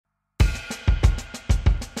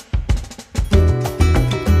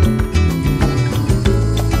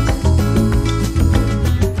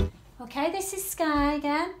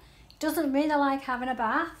doesn't really like having a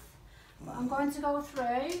bath, but I'm going to go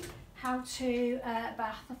through how to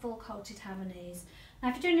bath a full coated Havanese. Now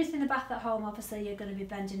if you're doing this in the bath at home, obviously you're going to be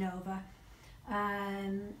bending over,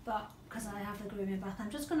 but because I have the grooming bath, I'm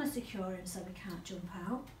just going to secure him so he can't jump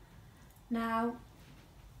out. Now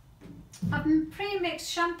I've pre-mixed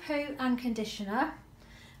shampoo and conditioner.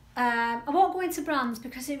 I won't go into brands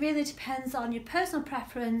because it really depends on your personal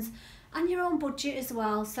preference and your own budget as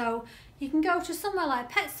well. So you can go to somewhere like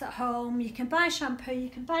Pets at Home, you can buy shampoo, you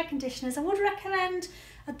can buy conditioners. I would recommend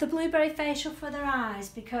the blueberry facial for their eyes,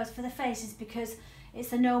 because for the faces, because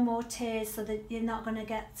it's a no more tears, so that you're not going to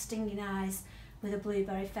get stinging eyes with a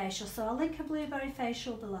blueberry facial. So I'll link a blueberry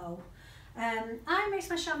facial below. I mix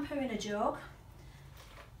my shampoo in a jug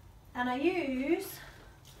and I use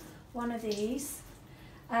one of these,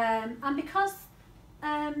 and because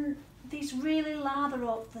these really lather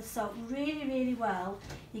up the soap really well,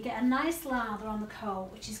 you get a nice lather on the coat,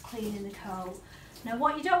 which is cleaning the coat. Now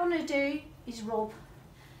what you don't want to do is rub.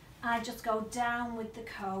 I just go down with the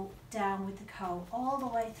coat, all the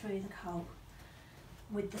way through the coat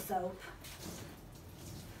with the soap.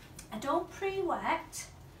 I don't pre-wet.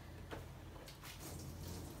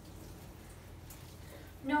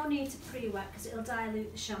 No need to pre-wet because it'll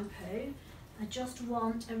dilute the shampoo. I just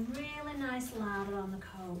want a really nice lather on the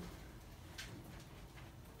coat.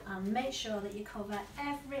 And make sure that you cover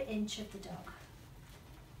every inch of the dog.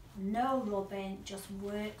 No rubbing, just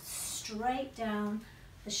work straight down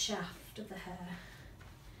the shaft of the hair.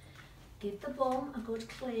 Give the bum a good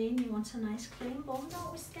clean. You want a nice clean bum,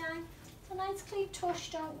 don't we, Skye? It's a nice clean tush,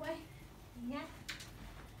 don't we? Yeah.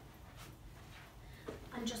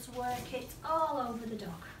 And just work it all over the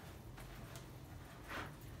dog.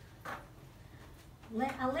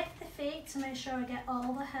 I lift the feet to make sure I get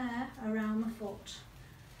all the hair around the foot.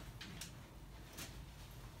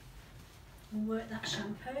 And work that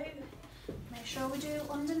shampoo. Make sure we do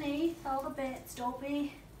underneath all the bits. Don't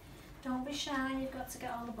be shy, you've got to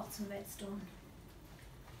get all the bottom bits done.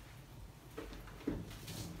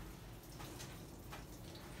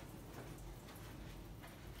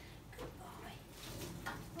 Good boy.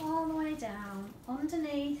 All the way down,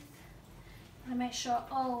 underneath, and make sure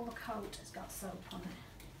all the coat has got soap on it.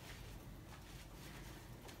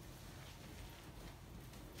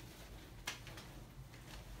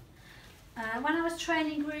 When I was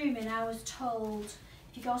training grooming, I was told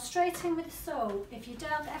if you go straight in with the soap, if your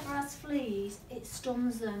dog ever has fleas, it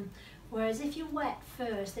stuns them. Whereas if you wet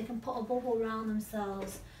first, they can put a bubble around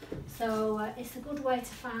themselves. So it's a good way to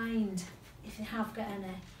find if you have got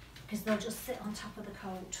any, because they'll just sit on top of the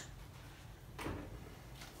coat.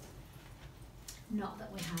 Not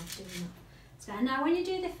that we have, do we not? So now when you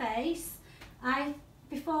do the face,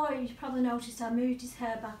 before you probably noticed I moved his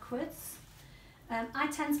hair backwards. I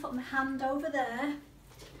tend to put my hand over there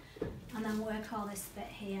and then work all this bit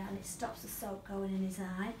here, and it stops the soap going in his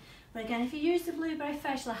eye. But again, if you use the blueberry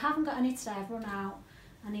facial, I haven't got any today, I've run out,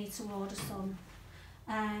 I need to order some.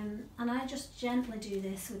 And I just gently do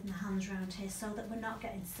this with my hands around here so that we're not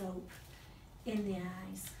getting soap in the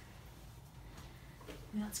eyes.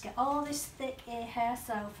 We want to get all this thick ear hair,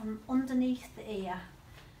 so from underneath the ear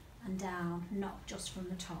and down, not just from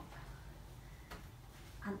the top.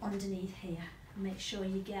 And underneath here. Make sure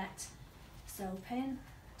you get soap in,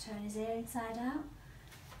 turn his ear inside out,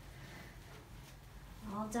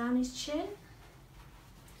 all down his chin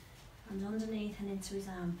and underneath and into his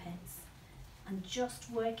armpits, and just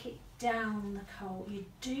work it down the coat. You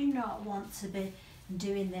do not want to be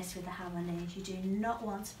doing this with the Havanese. You do not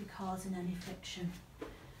want to be causing any friction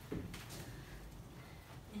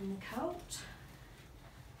in the coat.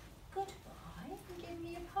 Good boy, give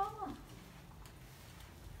me a paw.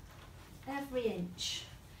 Every inch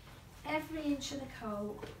of the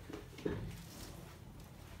coat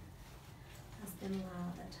has been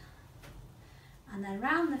lathered. And then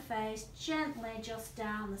round the face, gently just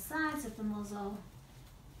down the sides of the muzzle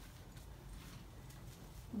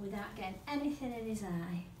without getting anything in his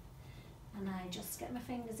eye. And I just get my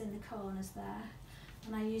fingers in the corners there,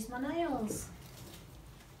 and I use my nails.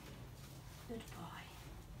 Good boy.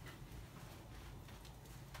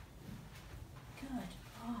 Good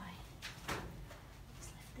boy.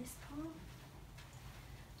 This paw,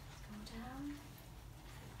 go down,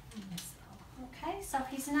 and this paw. Okay, so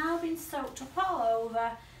he's now been soaked up all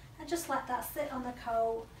over. I just let that sit on the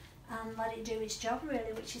coat and let it do its job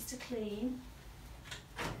really, which is to clean.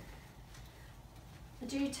 I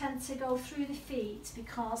do tend to go through the feet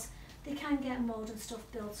because they can get mold and stuff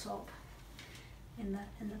built up in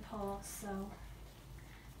the paws, so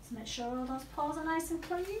make sure all those paws are nice and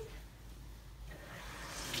clean.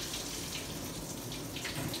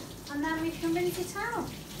 And then we can rinse it out.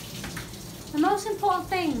 The most important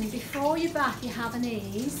thing before you bath your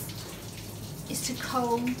Havanese is to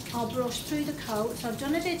comb or brush through the coat. So I've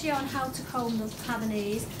done a video on how to comb the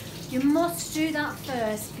Havanese. You must do that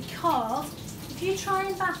first, because if you try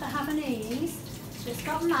and bath a Havanese, it's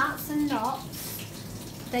got mats and knots,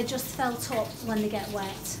 they just felt up when they get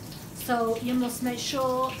wet. So you must make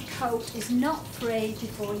sure the coat is not free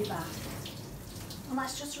before you bath. And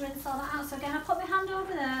let's just rinse all that out. So again, I put my hand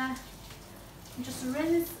over there and just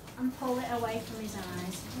rinse and pull it away from his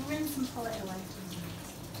eyes. Rinse and pull it away from his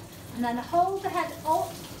eyes. And then hold the head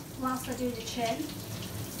up whilst I do the chin.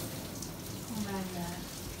 Come around there.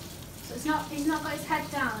 So he's not got his head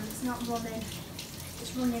down, it's not running,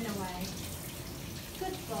 it's running away.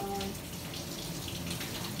 Good boy.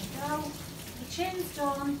 There we go. The chin's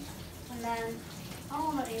done, and then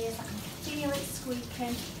all my ears, I can feel it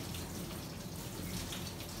squeaking.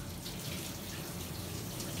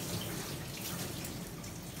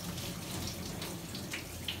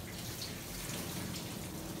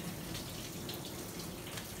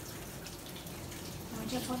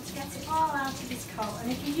 Just want to get it all out of his coat,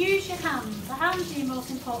 and if you use your hands, the hands are your most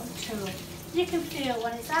important tool. You can feel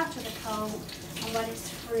when it's out of the coat and when it's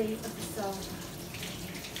free of the soap.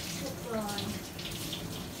 Good boy.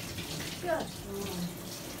 Good boy.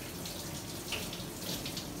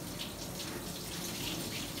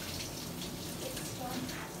 This one.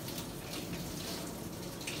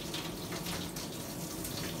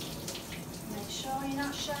 Make sure you're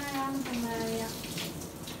not showing hands in there yet.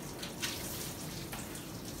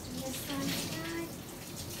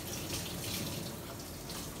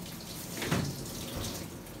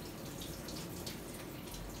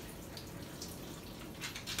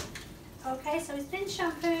 Okay, so it's been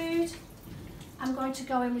shampooed. I'm going to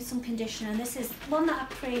go in with some conditioner, and this is one that I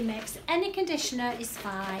pre-mixed. Any conditioner is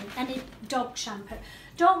fine, any dog shampoo.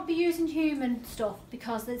 Don't be using human stuff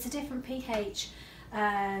because it's a different pH.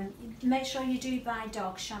 Make sure you do buy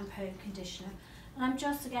dog shampoo conditioner. And I'm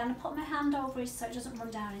just, again, I put my hand over it so it doesn't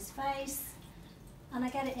run down his face, and I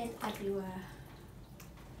get it in everywhere.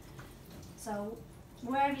 So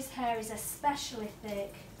where his hair is especially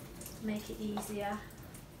thick, make it easier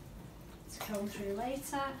to comb through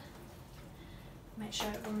later. Make sure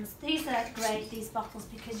it runs. These are great, these bottles,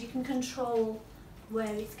 because you can control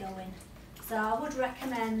where it's going. So I would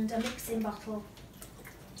recommend a mixing bottle.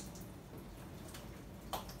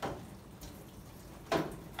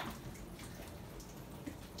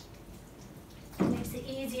 It makes it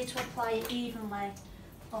easier to apply it evenly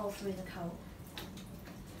all through the coat.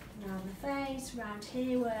 Around the face, round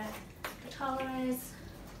here where the collar is,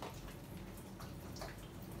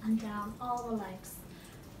 and down all the legs.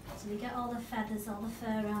 So we get all the feathers, all the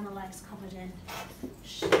fur around the legs covered in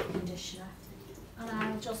conditioner. And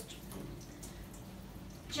I'll just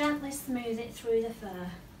gently smooth it through the fur.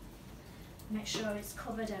 Make sure it's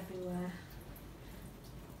covered everywhere.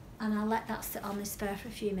 And I'll let that sit on this fur for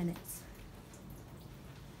a few minutes.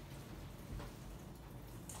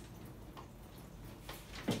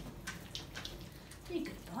 You're a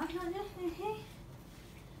good boy, aren't you?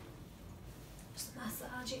 Just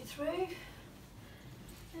massage it through.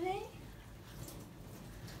 Ready?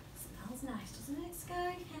 Smells nice, doesn't it,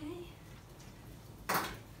 Skye? Hey?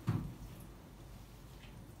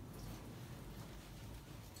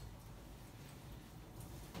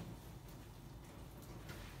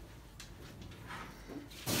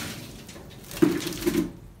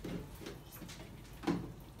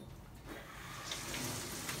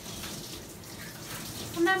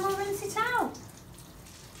 And then we'll rinse it out.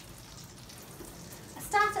 I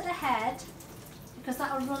start at the head, because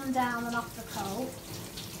that will run down and off the coat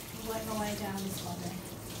and work my way down his body.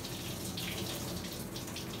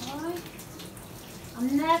 Alright?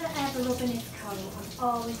 I'm never ever rubbing his coat, I'm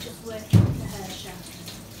always just working up the hair shaft.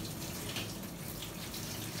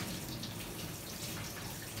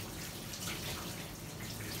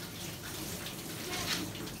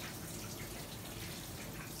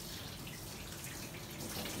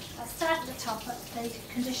 I start at the top, but the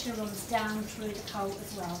conditioner runs down through the coat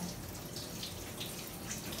as well.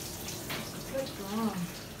 Good boy.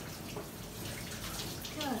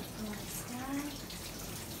 Good boy, Skye.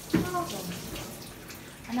 Well done.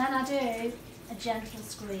 And then I do a gentle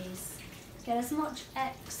squeeze. Get as much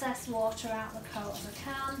excess water out of the coat as I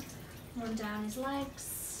can. Run down his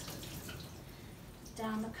legs,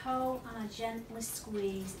 down the coat, and I gently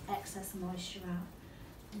squeeze excess moisture out.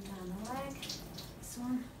 And down the leg, this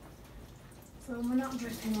one. So we're not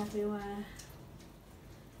dripping everywhere.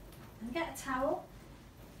 And get a towel.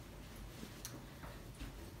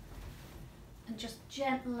 And just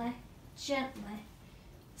gently, gently,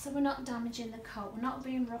 so we're not damaging the coat, we're not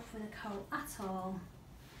being rough with the coat at all.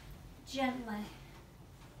 gently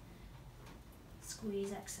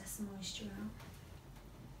squeeze excess moisture out.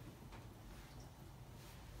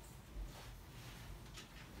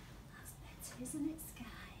 That's better, isn't it, Skye,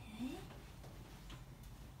 eh?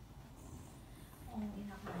 Oh, you're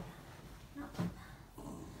not like that. Not like that.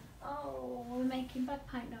 Oh, we're making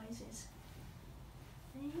bagpipe noises.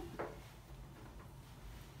 Eh?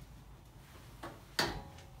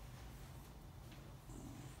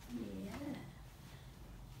 Yeah.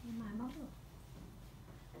 You're my model.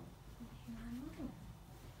 You're my model.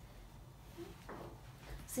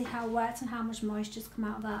 See how wet and how much moisture's come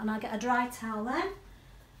out of that. And I get a dry towel then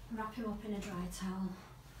and wrap him up in a dry towel.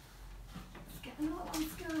 Let's get another one,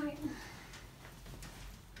 Skye.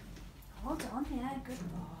 Hold on, yeah, good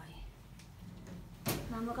boy.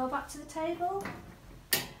 Then we'll go back to the table.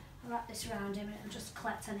 I'll wrap this around him and it'll just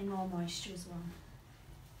collect any more moisture as well.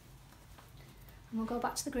 And we'll go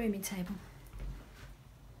back to the grooming table.